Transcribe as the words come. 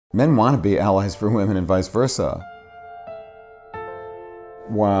Men want to be allies for women and vice versa.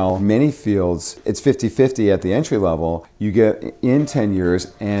 While many fields, it's 50-50 at the entry level, you get in 10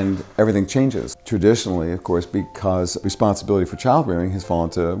 years and everything changes. Traditionally, of course, because responsibility for childbearing has fallen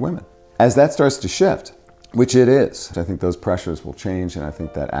to women. As that starts to shift, which it is, I think those pressures will change, and I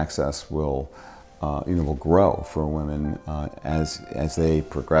think that access will grow for women as they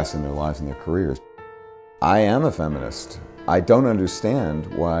progress in their lives and their careers. I am a feminist. I don't understand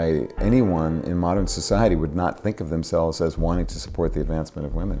why anyone in modern society would not think of themselves as wanting to support the advancement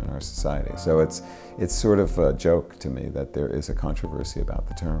of women in our society. So it's sort of a joke to me that there is a controversy about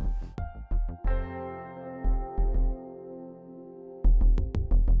the term.